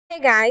Hey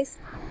guys,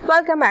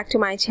 welcome back to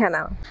my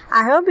channel.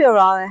 I hope you're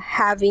all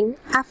having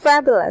a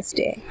fabulous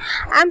day.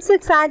 I'm so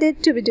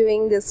excited to be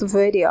doing this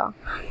video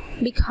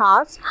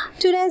because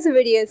today's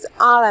video is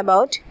all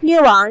about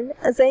newborn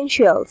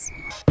essentials.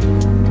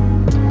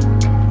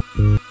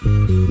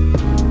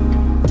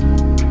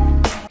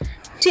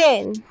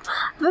 10.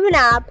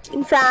 WubbaNub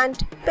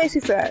Infant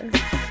Pacifier.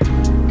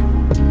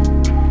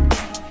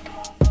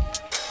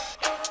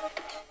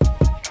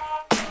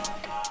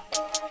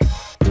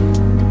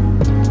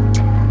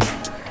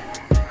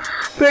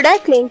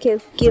 Product link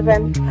is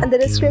given in the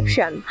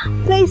description.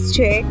 Please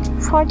check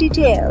for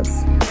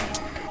details.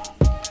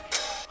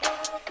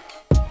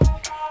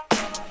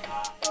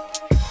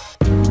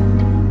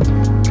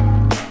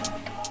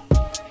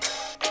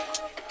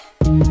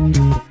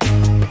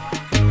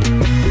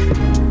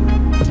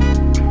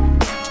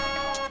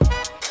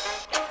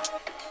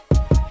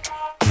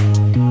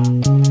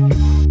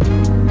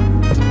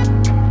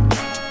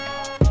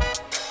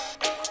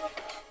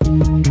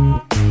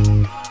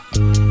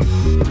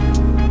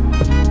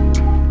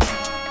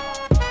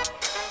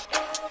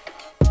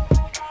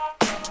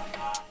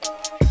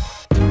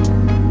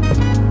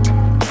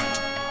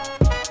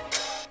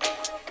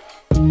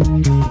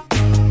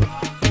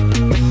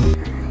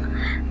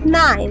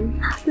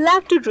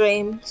 Love to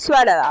dream,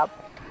 Swaddle up.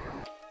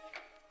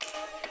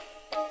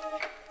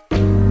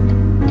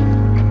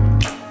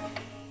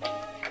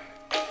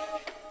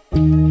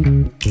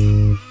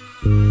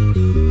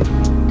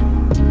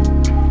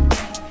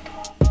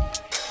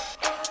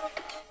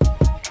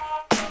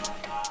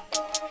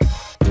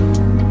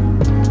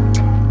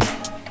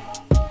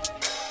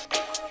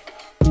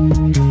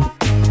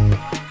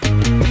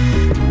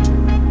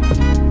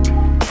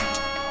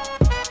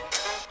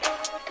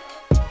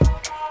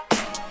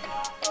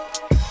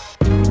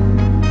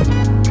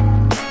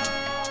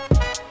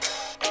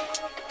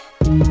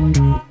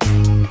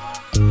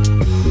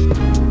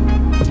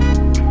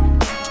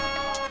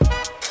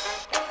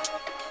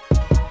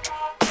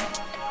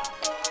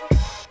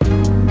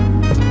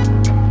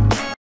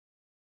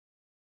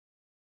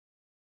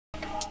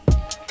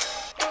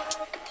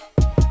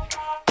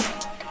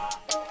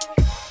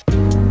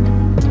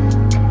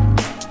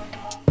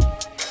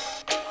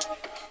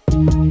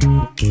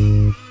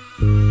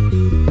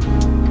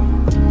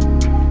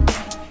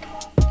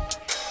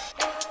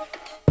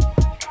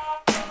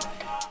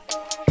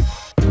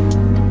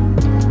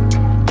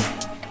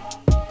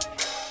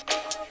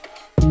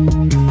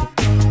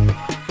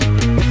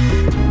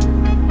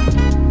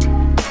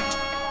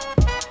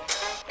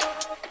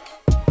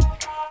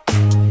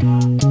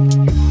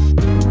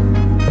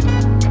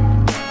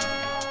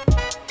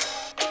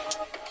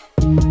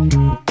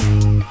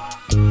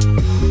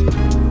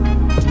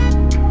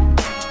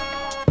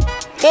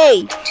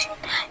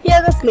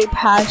 Yogasleep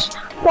Hushh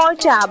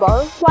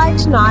portable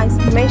white noise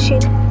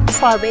machine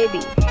for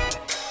baby.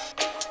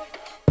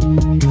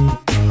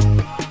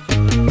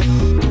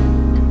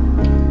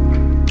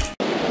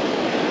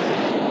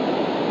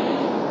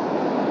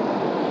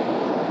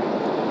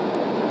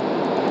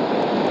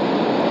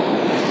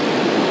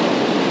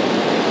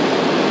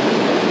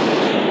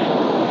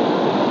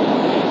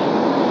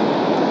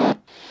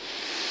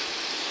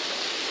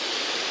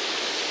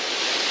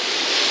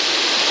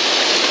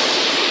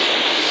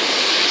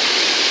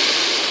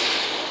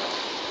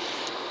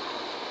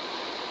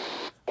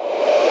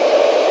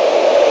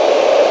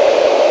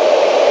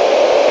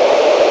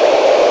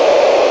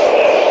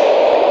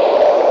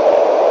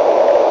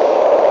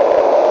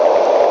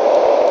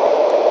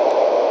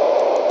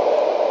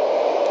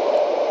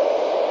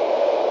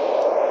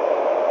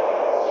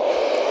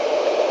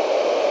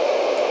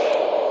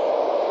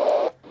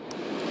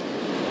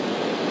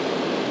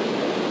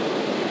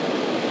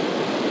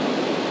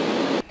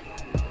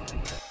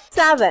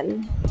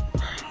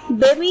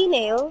 Baby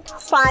nail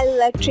file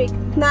electric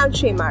nail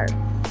trimmer.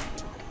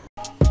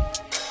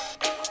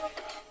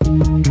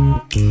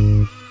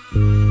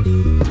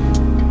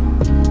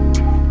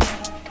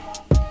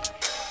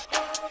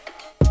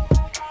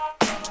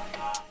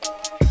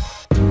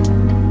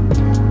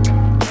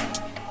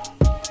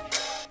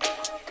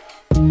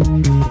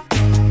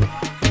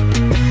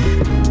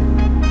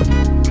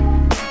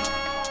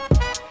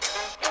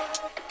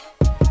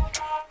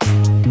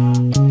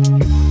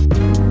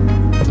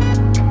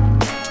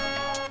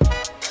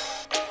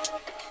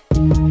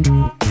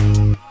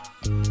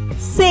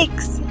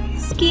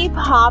 Skip,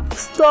 hop,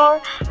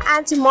 explore,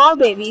 and more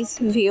babies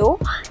view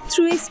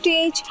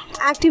 3-stage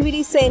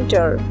activity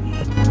center.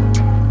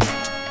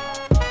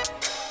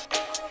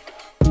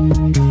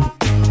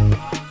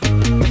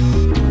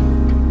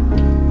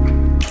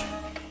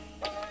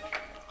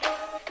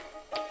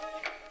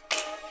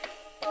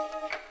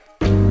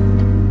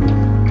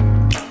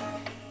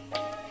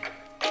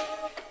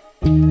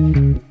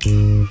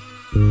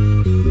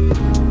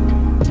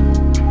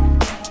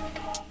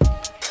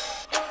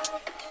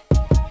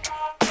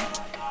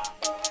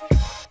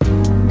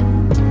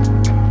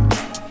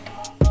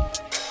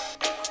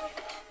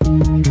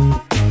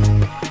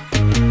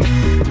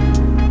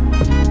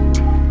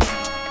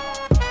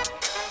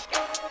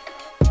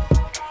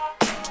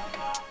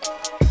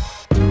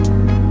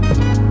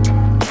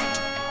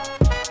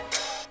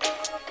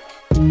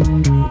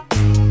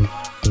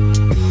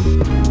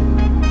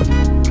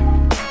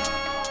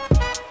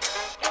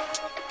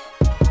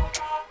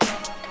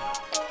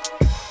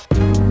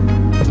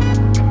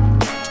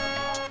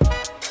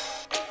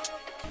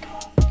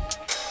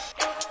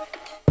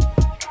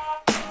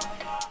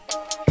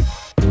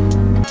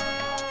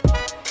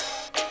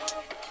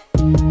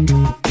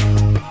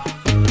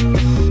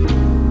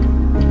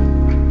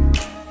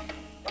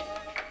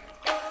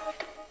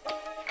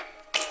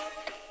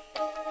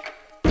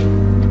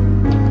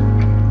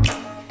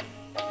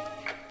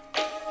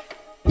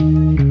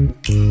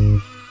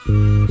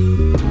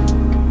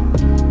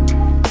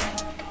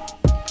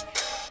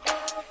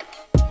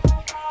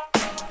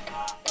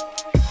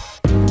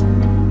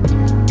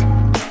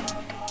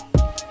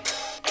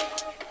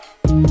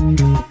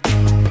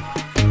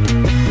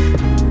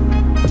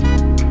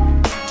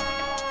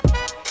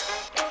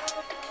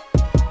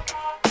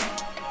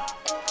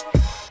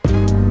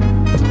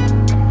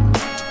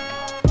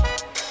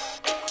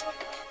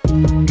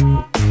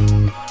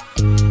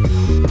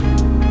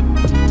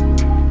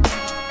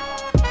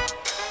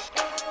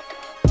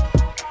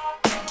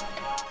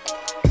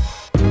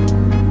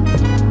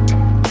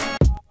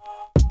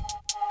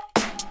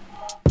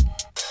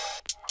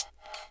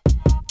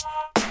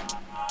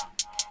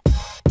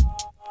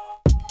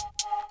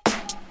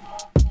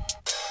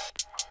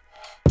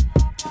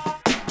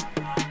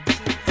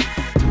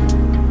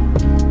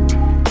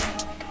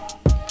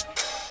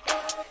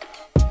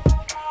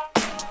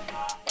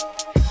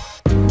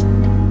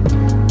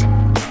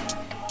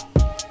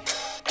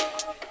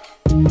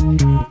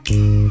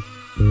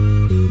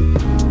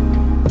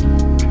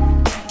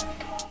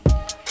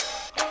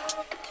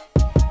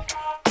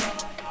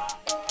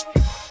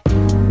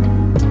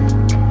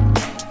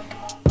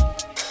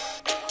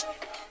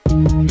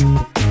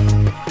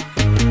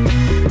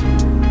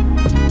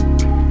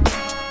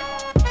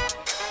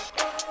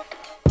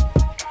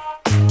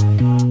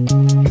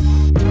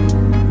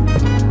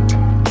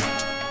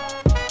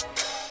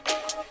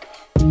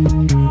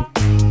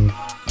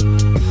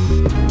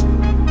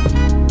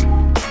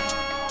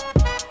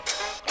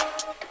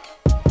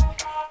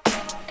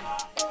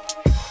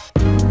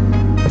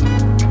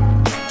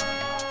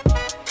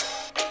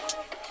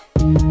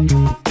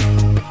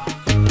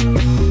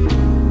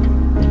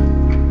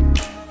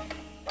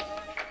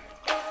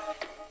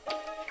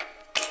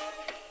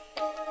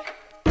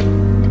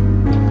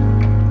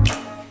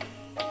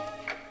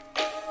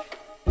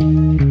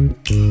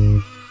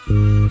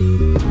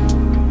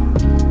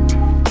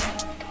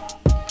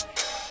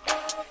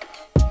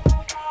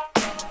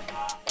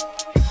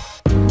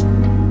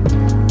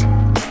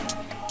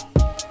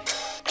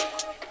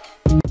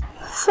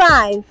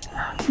 Five.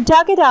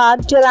 Duck It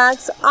Out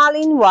Deluxe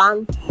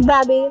All-in-One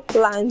Baby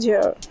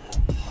Lounger.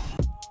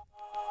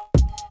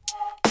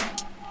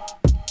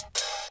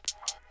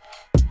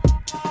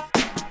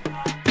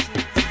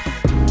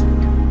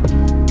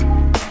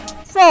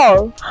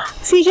 4.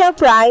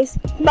 Fisher-Price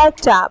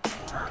Bathtub.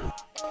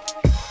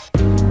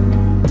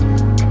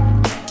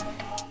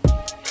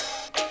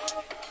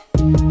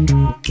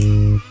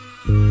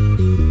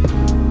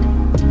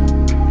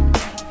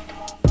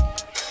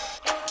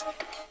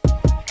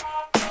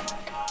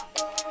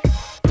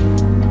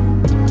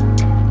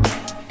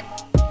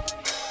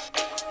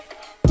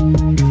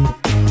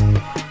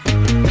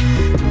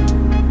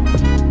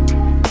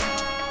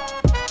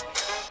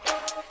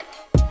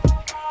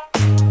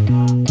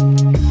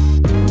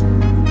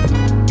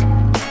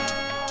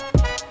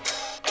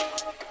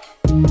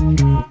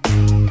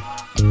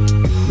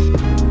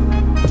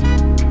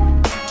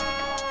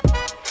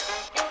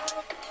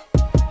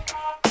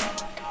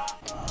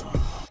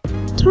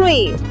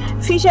 3.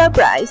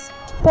 Fisher-Price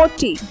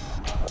Potty.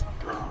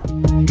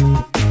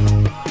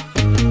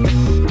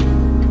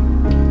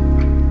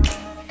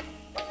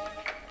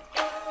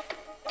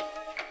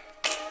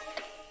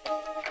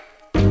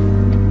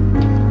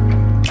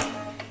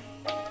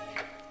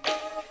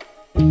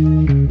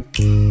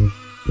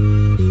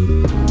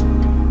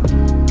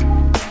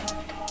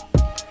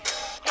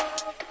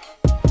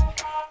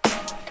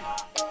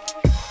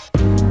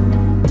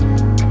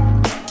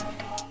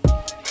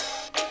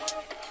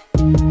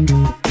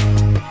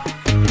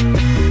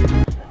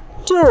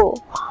 2.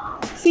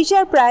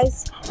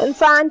 Fisher-Price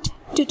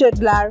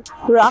Infant-to-Toddler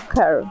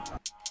Rocker.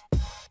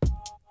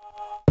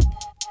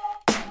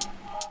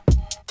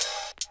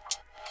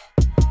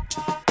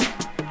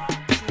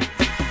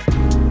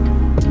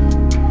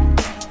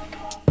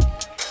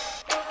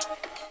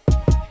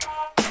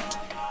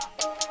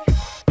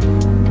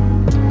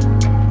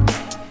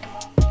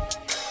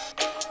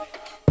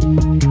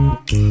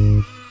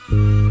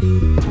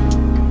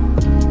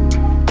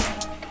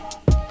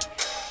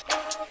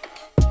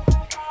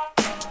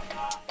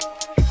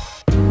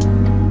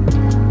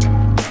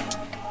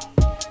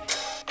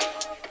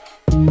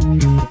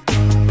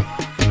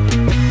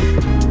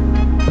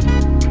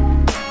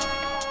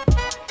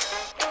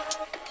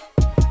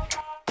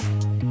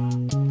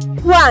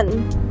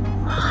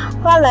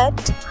 1.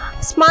 Owlet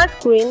Smart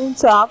Green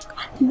Sock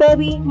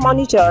Baby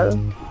Monitor.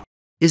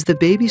 Is the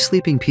baby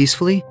sleeping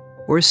peacefully,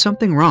 or is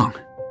something wrong?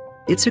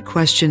 It's a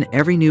question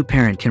every new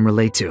parent can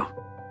relate to.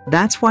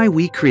 That's why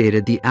we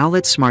created the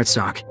Owlet Smart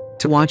Sock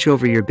to watch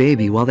over your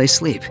baby while they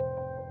sleep.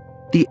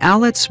 The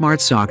Owlet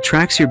Smart Sock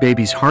tracks your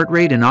baby's heart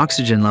rate and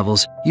oxygen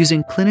levels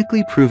using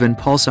clinically proven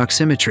pulse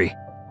oximetry,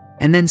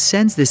 and then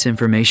sends this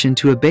information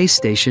to a base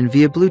station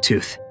via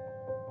Bluetooth.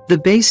 The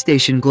base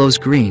station glows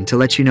green to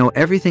let you know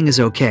everything is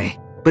okay,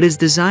 but is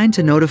designed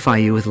to notify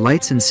you with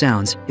lights and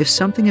sounds if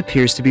something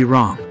appears to be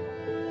wrong.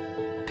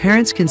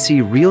 Parents can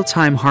see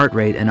real-time heart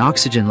rate and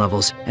oxygen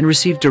levels and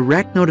receive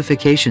direct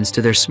notifications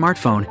to their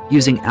smartphone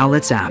using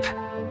Owlet's app.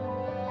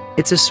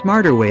 It's a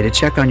smarter way to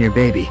check on your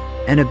baby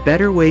and a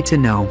better way to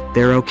know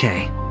they're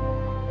okay.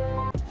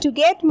 To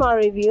get more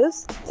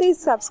reviews, please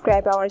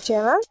subscribe our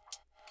channel.